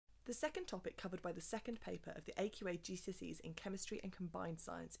The second topic covered by the second paper of the AQA GCSEs in Chemistry and Combined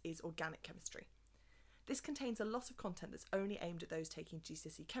Science is organic chemistry. This contains a lot of content that's only aimed at those taking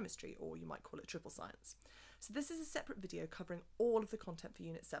GCSE Chemistry, or you might call it triple science. So this is a separate video covering all of the content for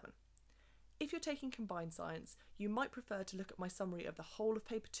Unit 7. If you're taking Combined Science, you might prefer to look at my summary of the whole of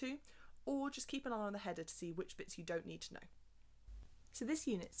Paper 2, or just keep an eye on the header to see which bits you don't need to know. So this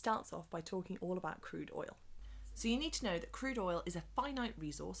unit starts off by talking all about crude oil. So you need to know that crude oil is a finite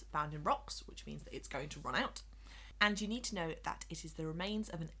resource found in rocks, which means that it's going to run out. And you need to know that it is the remains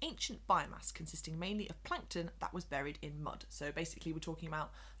of an ancient biomass consisting mainly of plankton that was buried in mud. So basically we're talking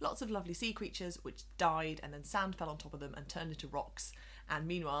about lots of lovely sea creatures which died and then sand fell on top of them and turned into rocks, and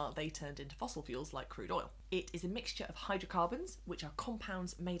meanwhile they turned into fossil fuels like crude oil. It is a mixture of hydrocarbons, which are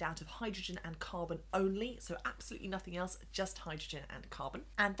compounds made out of hydrogen and carbon only, so absolutely nothing else, just hydrogen and carbon.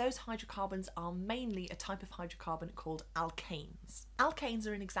 And those hydrocarbons are mainly a type of hydrocarbon called alkanes. Alkanes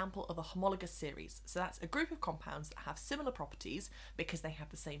are an example of a homologous series, so that's a group of compounds that have similar properties because they have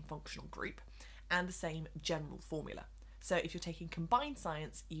the same functional group and the same general formula. So if you're taking combined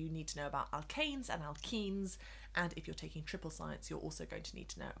science, you need to know about alkanes and alkenes, and if you're taking triple science, you're also going to need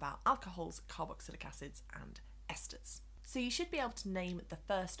to know about alcohols, carboxylic acids, and esters. So you should be able to name the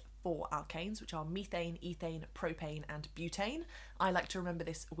first 4 alkanes, which are methane, ethane, propane, and butane. I like to remember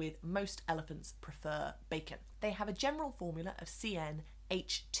this with most elephants prefer bacon. They have a general formula of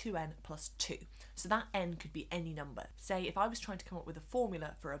CnH2n plus 2. So that N could be any number. Say if I was trying to come up with a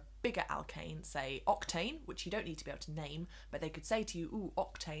formula for a bigger alkane, say octane, which you don't need to be able to name, but they could say to you, ooh,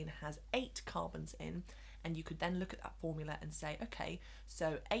 octane has 8 carbons in, and you could then look at that formula and say, okay,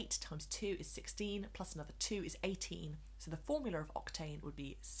 so 8 times 2 is 16, plus another 2 is 18. So the formula of octane would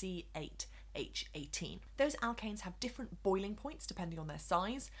be C8H18. Those alkanes have different boiling points depending on their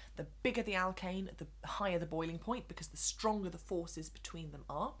size. The bigger the alkane, the higher the boiling point, because the stronger the forces between them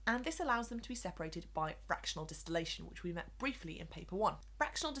are. And this allows them to be separated by fractional distillation, which we met briefly in Paper 1.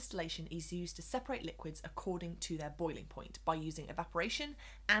 Fractional distillation is used to separate liquids according to their boiling point by using evaporation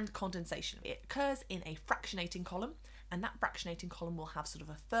and condensation. It occurs in a fractionating column, and that fractionating column will have sort of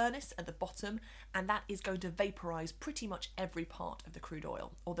a furnace at the bottom, and that is going to vaporise pretty much every part of the crude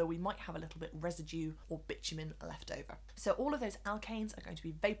oil, although we might have a little bit residue or bitumen left over. So all of those alkanes are going to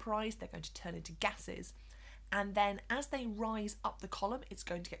be vaporised, they're going to turn into gases, and then as they rise up the column, it's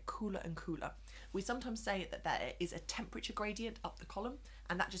going to get cooler and cooler. We sometimes say that there is a temperature gradient up the column,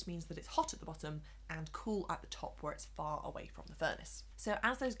 and that just means that it's hot at the bottom and cool at the top where it's far away from the furnace. So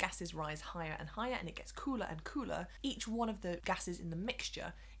as those gases rise higher and higher and it gets cooler and cooler, each one of the gases in the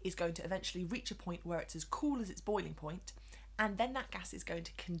mixture is going to eventually reach a point where it's as cool as its boiling point, and then that gas is going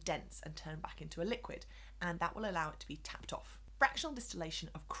to condense and turn back into a liquid, and that will allow it to be tapped off. Fractional distillation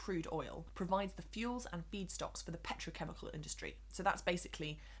of crude oil provides the fuels and feedstocks for the petrochemical industry. So that's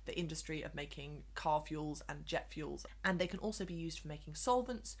basically the industry of making car fuels and jet fuels. And they can also be used for making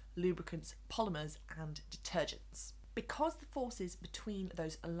solvents, lubricants, polymers, and detergents. Because the forces between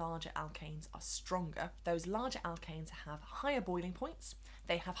those larger alkanes are stronger, those larger alkanes have higher boiling points,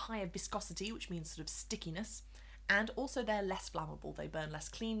 they have higher viscosity, which means sort of stickiness, and also they're less flammable. They burn less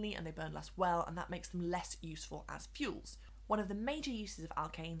cleanly and they burn less well, and that makes them less useful as fuels. One of the major uses of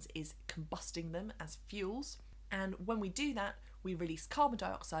alkanes is combusting them as fuels, and when we do that, we release carbon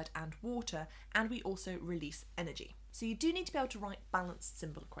dioxide and water, and we also release energy. So you do need to be able to write balanced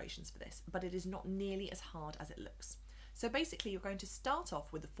symbol equations for this, but it is not nearly as hard as it looks. So basically you're going to start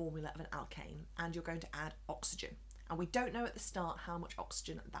off with the formula of an alkane, and you're going to add oxygen, and we don't know at the start how much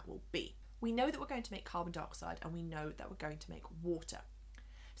oxygen that will be. We know that we're going to make carbon dioxide, and we know that we're going to make water.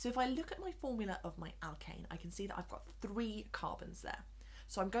 So if I look at my formula of my alkane, I can see that I've got 3 carbons there.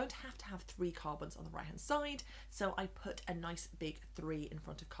 So I'm going to have 3 carbons on the right hand side, so I put a nice big 3 in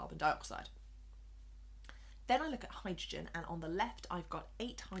front of carbon dioxide. Then I look at hydrogen, and on the left I've got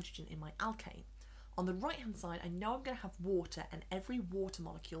 8 hydrogen in my alkane. On the right hand side I know I'm going to have water, and every water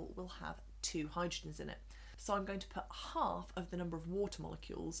molecule will have 2 hydrogens in it. So I'm going to put half of the number of water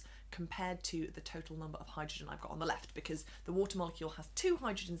molecules compared to the total number of hydrogen I've got on the left, because the water molecule has 2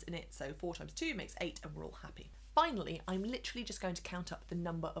 hydrogens in it, so 4 times 2 makes 8, and we're all happy. Finally, I'm literally just going to count up the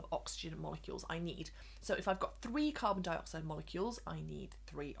number of oxygen molecules I need. So if I've got 3 carbon dioxide molecules, I need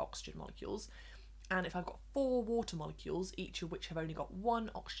 3 oxygen molecules. And if I've got 4 water molecules, each of which have only got 1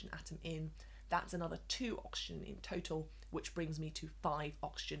 oxygen atom in, that's another 2 oxygen in total, which brings me to 5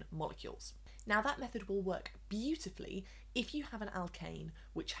 oxygen molecules. Now that method will work beautifully if you have an alkane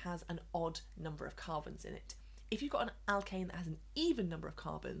which has an odd number of carbons in it. If you've got an alkane that has an even number of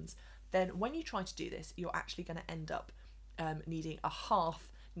carbons, then when you try to do this, you're actually going to end up needing a half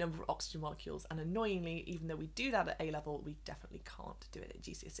number of oxygen molecules, and annoyingly, even though we do that at A level, we definitely can't do it at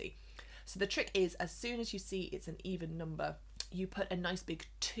GCSE. So the trick is, as soon as you see it's an even number, you put a nice big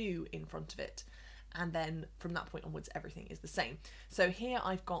 2 in front of it, and then from that point onwards everything is the same. So here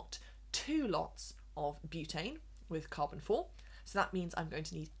I've got 2 lots of butane with carbon 4, so that means I'm going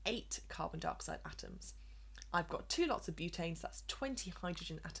to need 8 carbon dioxide atoms. I've got 2 lots of butane, so that's 20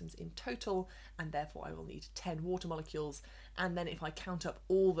 hydrogen atoms in total, and therefore I will need 10 water molecules, and then if I count up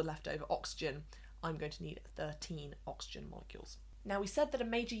all the leftover oxygen, I'm going to need 13 oxygen molecules. Now, we said that a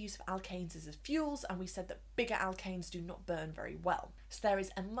major use of alkanes is as fuels, and we said that bigger alkanes do not burn very well. So there is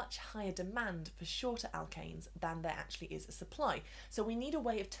a much higher demand for shorter alkanes than there actually is a supply. So we need a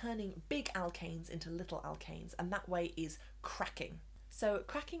way of turning big alkanes into little alkanes, and that way is cracking. So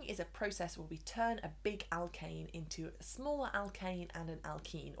cracking is a process where we turn a big alkane into a smaller alkane and an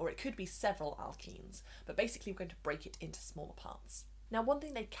alkene, or it could be several alkenes, but basically we're going to break it into smaller parts. Now, one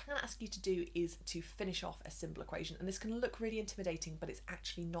thing they can ask you to do is to finish off a simple equation, and this can look really intimidating, but it's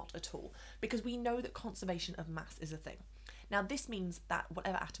actually not at all, because we know that conservation of mass is a thing. Now, this means that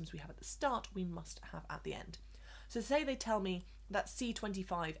whatever atoms we have at the start, we must have at the end. So say they tell me that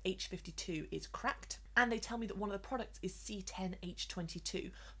C25H52 is cracked, and they tell me that one of the products is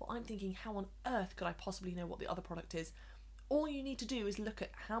C10H22. Well, I'm thinking, how on earth could I possibly know what the other product is? All you need to do is look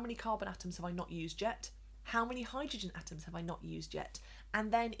at how many carbon atoms have I not used yet, how many hydrogen atoms have I not used yet,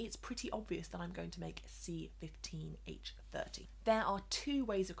 and then it's pretty obvious that I'm going to make C15H30. There are 2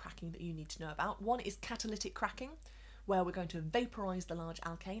 ways of cracking that you need to know about. One is catalytic cracking, where we're going to vaporise the large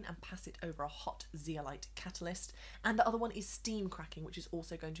alkane and pass it over a hot zeolite catalyst, and the other one is steam cracking, which is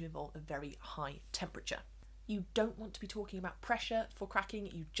also going to involve a very high temperature. You don't want to be talking about pressure for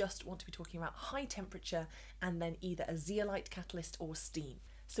cracking, you just want to be talking about high temperature and then either a zeolite catalyst or steam.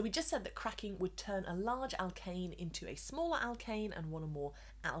 So we just said that cracking would turn a large alkane into a smaller alkane and one or more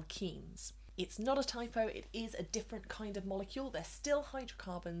alkenes. It's not a typo, it is a different kind of molecule. They're still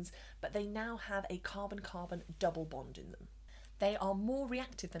hydrocarbons, but they now have a carbon-carbon double bond in them. They are more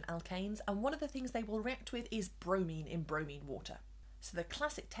reactive than alkanes, and one of the things they will react with is bromine in bromine water. So the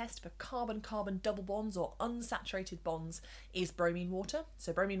classic test for carbon-carbon double bonds or unsaturated bonds is bromine water.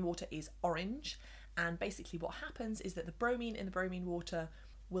 So bromine water is orange, and basically what happens is that the bromine in the bromine water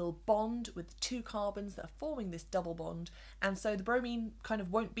will bond with 2 carbons that are forming this double bond, and so the bromine kind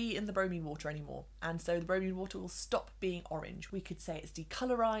of won't be in the bromine water anymore, and so the bromine water will stop being orange. We could say it's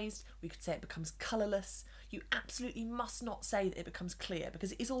decolorized, we could say it becomes colourless. You absolutely must not say that it becomes clear,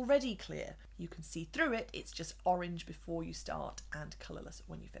 because it is already clear. You can see through it, it's just orange before you start and colourless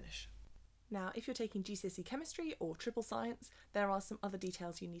when you finish. Now, if you're taking GCSE Chemistry or Triple Science, there are some other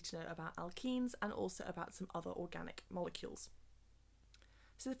details you need to know about alkenes and also about some other organic molecules.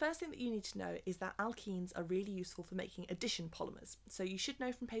 So the first thing that you need to know is that alkenes are really useful for making addition polymers. So you should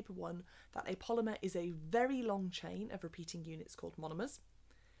know from paper 1 that a polymer is a very long chain of repeating units called monomers.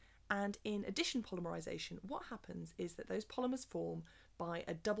 And in addition polymerisation, what happens is that those polymers form by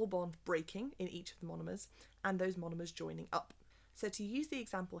a double bond breaking in each of the monomers and those monomers joining up. So to use the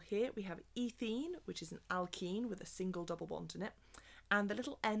example here, we have ethene, which is an alkene with a single double bond in it. And the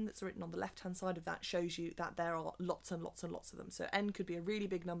little N that's written on the left-hand side of that shows you that there are lots and lots and lots of them. So N could be a really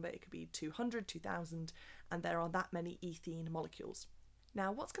big number, it could be 200, 2000, and there are that many ethene molecules.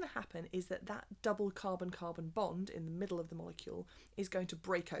 Now what's going to happen is that that double carbon-carbon bond in the middle of the molecule is going to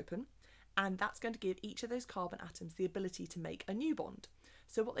break open, and that's going to give each of those carbon atoms the ability to make a new bond.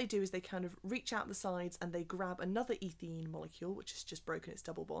 So what they do is they kind of reach out the sides and they grab another ethene molecule, which has just broken its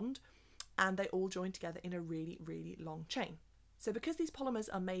double bond, and they all join together in a really, really long chain. So because these polymers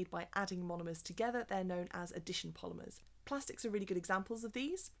are made by adding monomers together, they're known as addition polymers. Plastics are really good examples of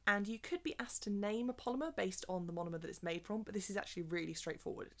these, and you could be asked to name a polymer based on the monomer that it's made from, but this is actually really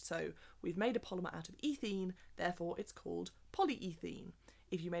straightforward. So we've made a polymer out of ethene, therefore it's called polyethene.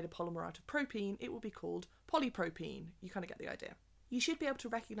 If you made a polymer out of propene, it will be called polypropene. You kind of get the idea. You should be able to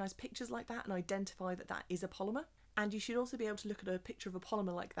recognise pictures like that and identify that that is a polymer, and you should also be able to look at a picture of a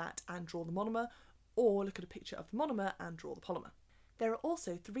polymer like that and draw the monomer, or look at a picture of the monomer and draw the polymer. There are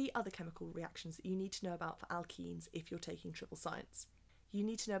also 3 other chemical reactions that you need to know about for alkenes if you're taking Triple Science. You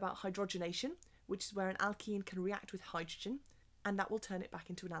need to know about hydrogenation, which is where an alkene can react with hydrogen, and that will turn it back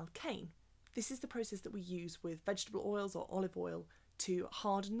into an alkane. This is the process that we use with vegetable oils or olive oil to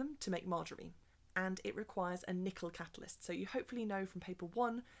harden them to make margarine, and it requires a nickel catalyst. So you hopefully know from paper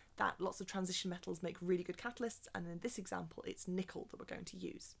 1 that lots of transition metals make really good catalysts, and in this example it's nickel that we're going to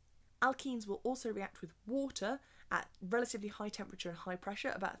use. Alkenes will also react with water at relatively high temperature and high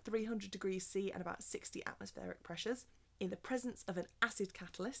pressure, about 300 degrees C and about 60 atmospheric pressures, in the presence of an acid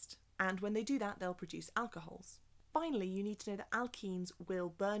catalyst, and when they do that they'll produce alcohols. Finally, you need to know that alkenes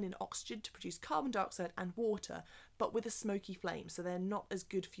will burn in oxygen to produce carbon dioxide and water, but with a smoky flame, so they're not as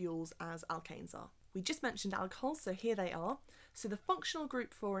good fuels as alkanes are. We just mentioned alcohols, so here they are. So the functional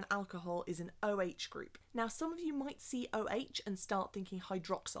group for an alcohol is an OH group. Now, some of you might see OH and start thinking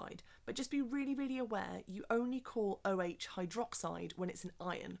hydroxide, but just be really, really aware you only call OH hydroxide when it's an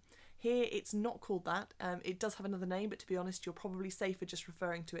ion. Here it's not called that. It does have another name, but to be honest, you're probably safer just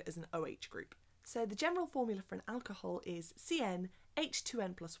referring to it as an OH group. So the general formula for an alcohol is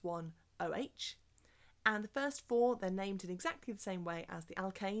CnH2n+1 OH. And the first four, they're named in exactly the same way as the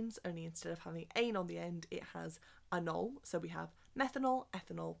alkanes, only instead of having ane on the end, it has anol. So we have methanol,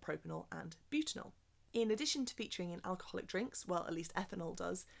 ethanol, propanol and butanol. In addition to featuring in alcoholic drinks, well, at least ethanol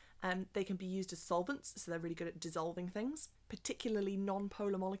does, they can be used as solvents, so they're really good at dissolving things, particularly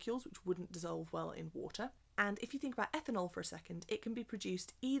non-polar molecules, which wouldn't dissolve well in water. And if you think about ethanol for a second, it can be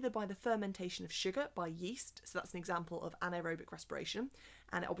produced either by the fermentation of sugar by yeast, so that's an example of anaerobic respiration,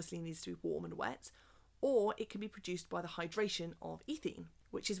 and it obviously needs to be warm and wet, or it can be produced by the hydration of ethene,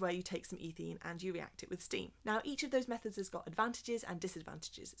 which is where you take some ethene and you react it with steam. Now, each of those methods has got advantages and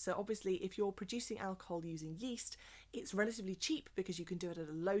disadvantages. So obviously, if you're producing alcohol using yeast, it's relatively cheap because you can do it at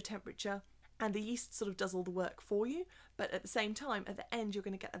a low temperature, and the yeast sort of does all the work for you, but at the same time, at the end, you're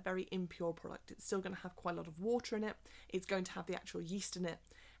going to get a very impure product. It's still going to have quite a lot of water in it, it's going to have the actual yeast in it,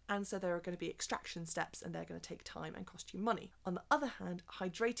 and so there are going to be extraction steps and they're going to take time and cost you money. On the other hand,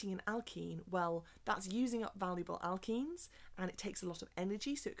 hydrating an alkene, well, that's using up valuable alkenes and it takes a lot of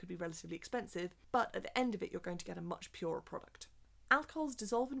energy, so it could be relatively expensive, but at the end of it, you're going to get a much purer product. Alcohols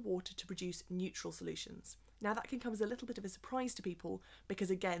dissolve in water to produce neutral solutions. Now that can come as a little bit of a surprise to people because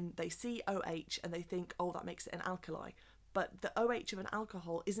again, they see OH and they think, oh, that makes it an alkali. But the OH of an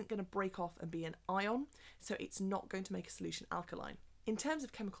alcohol isn't going to break off and be an ion, so it's not going to make a solution alkaline. In terms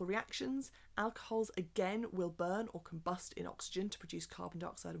of chemical reactions, alcohols again will burn or combust in oxygen to produce carbon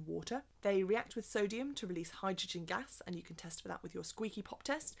dioxide and water. They react with sodium to release hydrogen gas, and you can test for that with your squeaky pop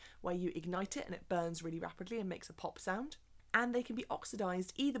test, where you ignite it and it burns really rapidly and makes a pop sound. And they can be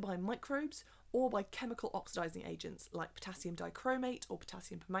oxidised either by microbes or by chemical oxidising agents like potassium dichromate or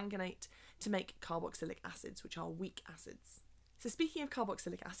potassium permanganate to make carboxylic acids, which are weak acids. So speaking of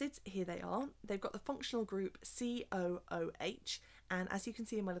carboxylic acids, here they are. They've got the functional group COOH, and as you can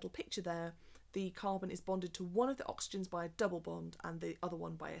see in my little picture there, the carbon is bonded to one of the oxygens by a double bond and the other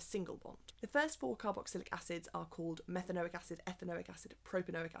one by a single bond. The first four carboxylic acids are called methanoic acid, ethanoic acid,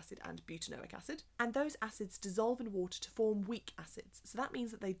 propanoic acid and butanoic acid, and those acids dissolve in water to form weak acids, so that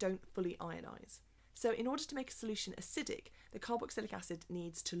means that they don't fully ionize. So in order to make a solution acidic, the carboxylic acid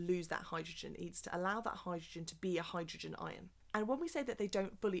needs to lose that hydrogen, it needs to allow that hydrogen to be a hydrogen ion. And when we say that they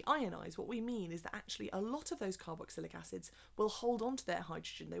don't fully ionise, what we mean is that actually a lot of those carboxylic acids will hold on to their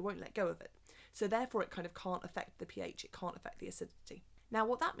hydrogen, they won't let go of it. So therefore it kind of can't affect the pH, it can't affect the acidity. Now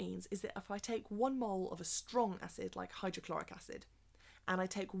what that means is that if I take 1 mole of a strong acid like hydrochloric acid, and I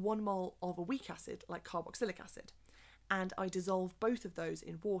take 1 mole of a weak acid like carboxylic acid, and I dissolve both of those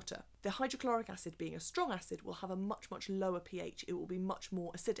in water, the hydrochloric acid, being a strong acid, will have a much, much lower pH, it will be much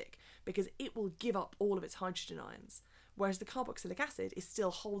more acidic because it will give up all of its hydrogen ions. Whereas the carboxylic acid is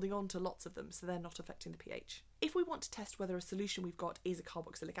still holding on to lots of them, so they're not affecting the pH. If we want to test whether a solution we've got is a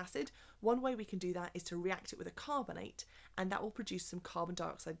carboxylic acid, one way we can do that is to react it with a carbonate, and that will produce some carbon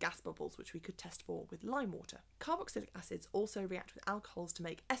dioxide gas bubbles, which we could test for with lime water. Carboxylic acids also react with alcohols to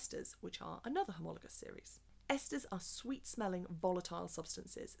make esters, which are another homologous series. Esters are sweet-smelling volatile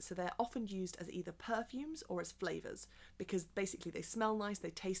substances, so they're often used as either perfumes or as flavours, because basically they smell nice, they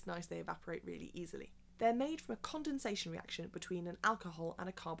taste nice, they evaporate really easily. They're made from a condensation reaction between an alcohol and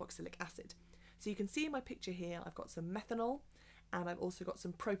a carboxylic acid. So you can see in my picture here, I've got some methanol and I've also got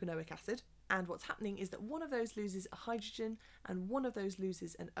some propanoic acid. And what's happening is that one of those loses a hydrogen and one of those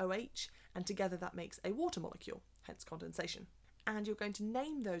loses an OH, and together that makes a water molecule, hence condensation. And you're going to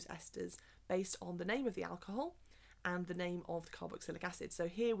name those esters based on the name of the alcohol and the name of the carboxylic acid. So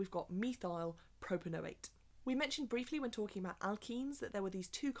here we've got methyl propanoate. We mentioned briefly when talking about alkenes that there were these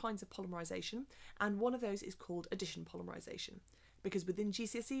two kinds of polymerisation, and one of those is called addition polymerisation, because within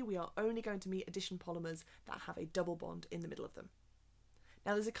GCSE we are only going to meet addition polymers that have a double bond in the middle of them.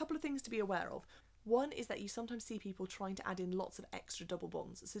 Now there's a couple of things to be aware of. One is that you sometimes see people trying to add in lots of extra double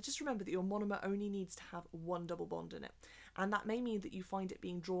bonds, so just remember that your monomer only needs to have one double bond in it, and that may mean that you find it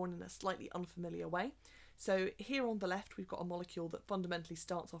being drawn in a slightly unfamiliar way. So here on the left we've got a molecule that fundamentally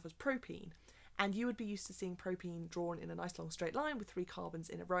starts off as propene, and you would be used to seeing propene drawn in a nice long straight line with 3 carbons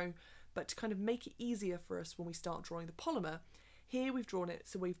in a row, but to kind of make it easier for us when we start drawing the polymer, here we've drawn it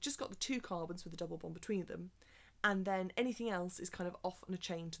so we've just got the 2 carbons with a double bond between them, and then anything else is kind of off on a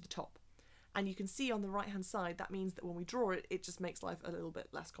chain to the top. And you can see on the right hand side, that means that when we draw it, it just makes life a little bit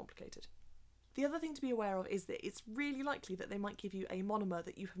less complicated. The other thing to be aware of is that it's really likely that they might give you a monomer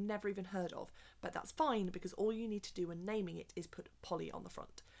that you have never even heard of, but that's fine because all you need to do when naming it is put poly on the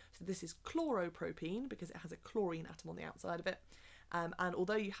front. So this is chloropropene because it has a chlorine atom on the outside of it, and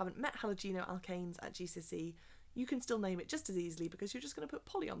although you haven't met halogenoalkanes at GCSE, you can still name it just as easily because you're just going to put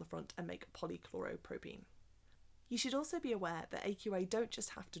poly on the front and make polychloropropene. You should also be aware that AQA don't just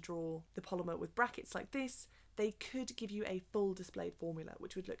have to draw the polymer with brackets like this, they could give you a full displayed formula,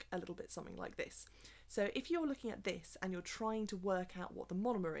 which would look a little bit something like this. So if you're looking at this and you're trying to work out what the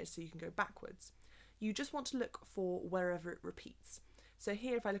monomer is so you can go backwards, you just want to look for wherever it repeats. So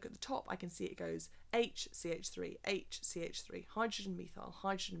here, if I look at the top, I can see it goes HCH3, HCH3, hydrogen methyl,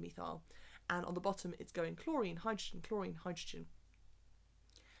 hydrogen methyl, and on the bottom it's going chlorine, hydrogen, chlorine, hydrogen.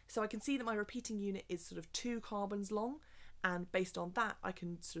 So I can see that my repeating unit is sort of 2 carbons long, and based on that I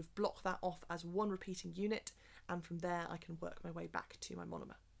can sort of block that off as one repeating unit, and from there I can work my way back to my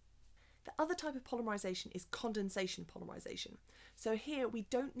monomer. The other type of polymerisation is condensation polymerisation. So here we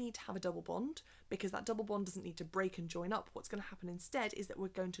don't need to have a double bond because that double bond doesn't need to break and join up. What's going to happen instead is that we're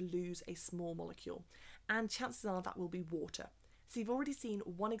going to lose a small molecule, and chances are that will be water. So you've already seen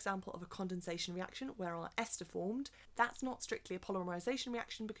one example of a condensation reaction where our ester formed. That's not strictly a polymerisation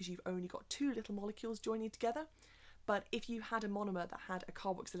reaction because you've only got 2 little molecules joining together. But if you had a monomer that had a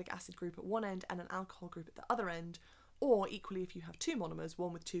carboxylic acid group at one end and an alcohol group at the other end, or equally if you have 2 monomers,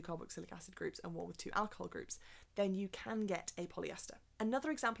 one with 2 carboxylic acid groups and one with 2 alcohol groups, then you can get a polyester.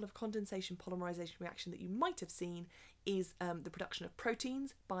 Another example of condensation polymerisation reaction that you might have seen is the production of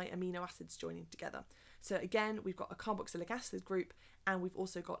proteins by amino acids joining together. So again, we've got a carboxylic acid group and we've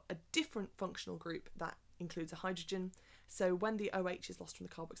also got a different functional group that includes a hydrogen. So when the OH is lost from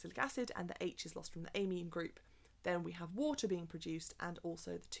the carboxylic acid and the H is lost from the amine group, then we have water being produced and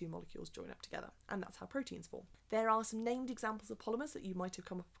also the 2 molecules join up together, and that's how proteins form. There are some named examples of polymers that you might have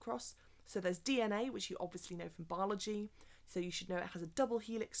come across. So there's DNA, which you obviously know from biology, so you should know it has a double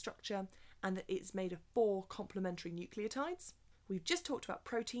helix structure and that it's made of 4 complementary nucleotides. We've just talked about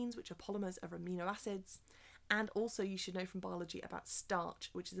proteins, which are polymers of amino acids, and also you should know from biology about starch,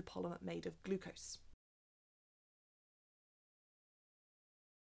 which is a polymer made of glucose.